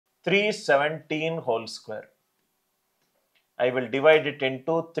317 whole square. I will divide it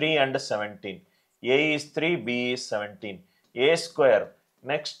into 3 and 17. A is 3, B is 17. A square.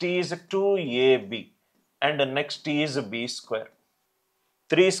 Next is 2AB. And next is B square.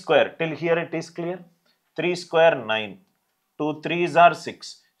 3 square. Till here it is clear. 3 square 9. 2 3s are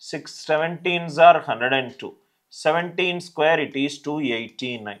 6. 6 17s are 102. 17 square it is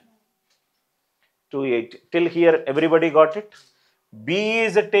 289. 280. Till here everybody got it? B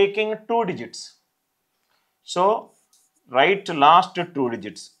is taking 2 digits. So write last 2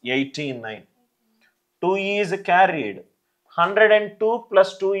 digits, 89. 2 is carried. 102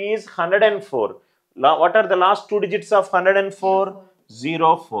 plus 2 is 104. What are the last 2 digits of 104?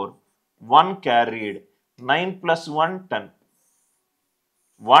 04. 1 carried. 9 plus 1, 10.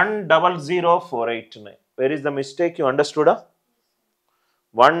 1,00489. Where is the mistake? You understood?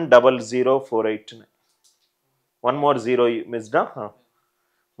 1,00489. One more 0 you missed.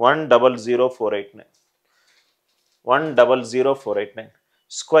 1,00489. 1,00489.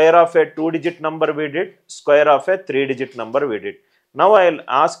 Square of a 2-digit number we did. Square of a 3-digit number we did. Now I will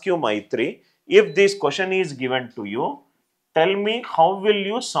ask you, Maitri, if this question is given to you, tell me how will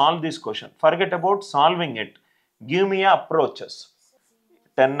you solve this question. Forget about solving it. Give me approaches.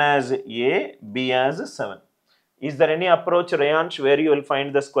 10 as A, B as 7. Is there any approach, Rayansh, where you will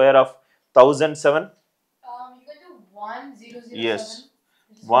find the square of 1007? You can do 1,007. Yes.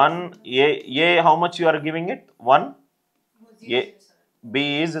 1 A, how much you are giving it? 1 A,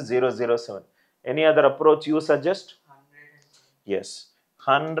 B is 007. Any other approach you suggest? 100. Yes.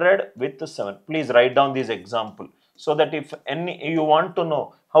 100 with 7. Please write down this example so that if you want to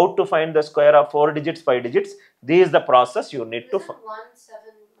know how to find the square of 4 digits, 5 digits, this is the process you need to find.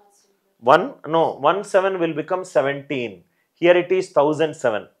 17 will become 17. Here it is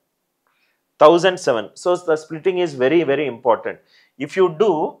 1007. 1007. So the splitting is very, very important. If you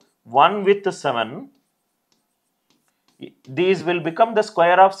do 1 with 7, these will become the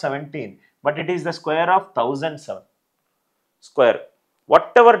square of 17. But it is the square of 1007. Square.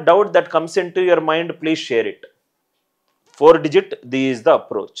 Whatever doubt that comes into your mind, please share it. 4 digit, this is the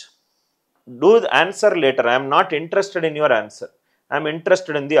approach. Do the answer later. I am not interested in your answer. I am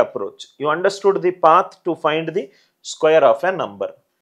interested in the approach. You understood the path to find the square of a number.